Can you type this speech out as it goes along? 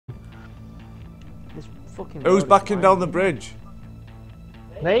This fucking Who's road backing is down the fine. bridge?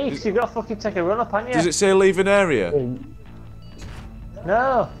 Me? 'Cause you've got to fucking take a run up, haven't you? Does it say leave an area?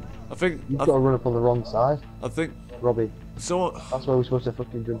 No. I think. You've got to run up on the wrong side, I think. Robbie. Someone. That's where we're supposed to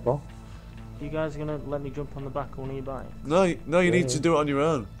fucking jump off. You guys gonna let me jump on the back of one of your bikes? No, no, you need to do it on your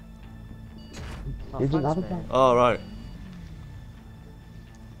own. Oh, You didn't thanks, have a mate. plan. Oh, right.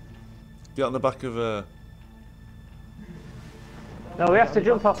 Get on the back of No, we have to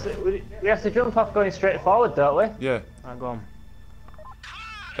jump off. We have to jump off going straight forward, don't we? yeah. Right, go on.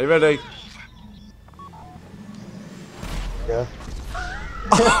 Are you ready? Yeah.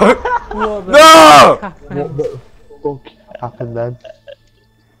 What the No! What the fuck happened then?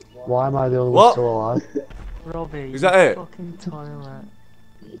 Why am I the only What? one still alive? Robbie, Is that you it? fucking toilet.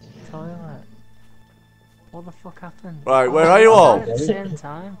 Toilet. What the fuck happened? Right, where are you all? At the same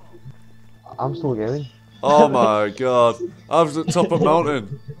time. I'm still going. Oh my god. I was at the top of a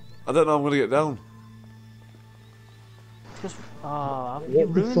mountain. I don't know I'm gonna get down. Just, oh, you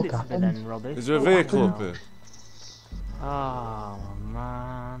What the ruined fuck it for me happened? then, Robbie. Is there a vehicle up here? Oh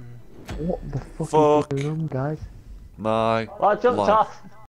man. What the fuck Fuck. is going on, guys? My Well, I jumped life. off.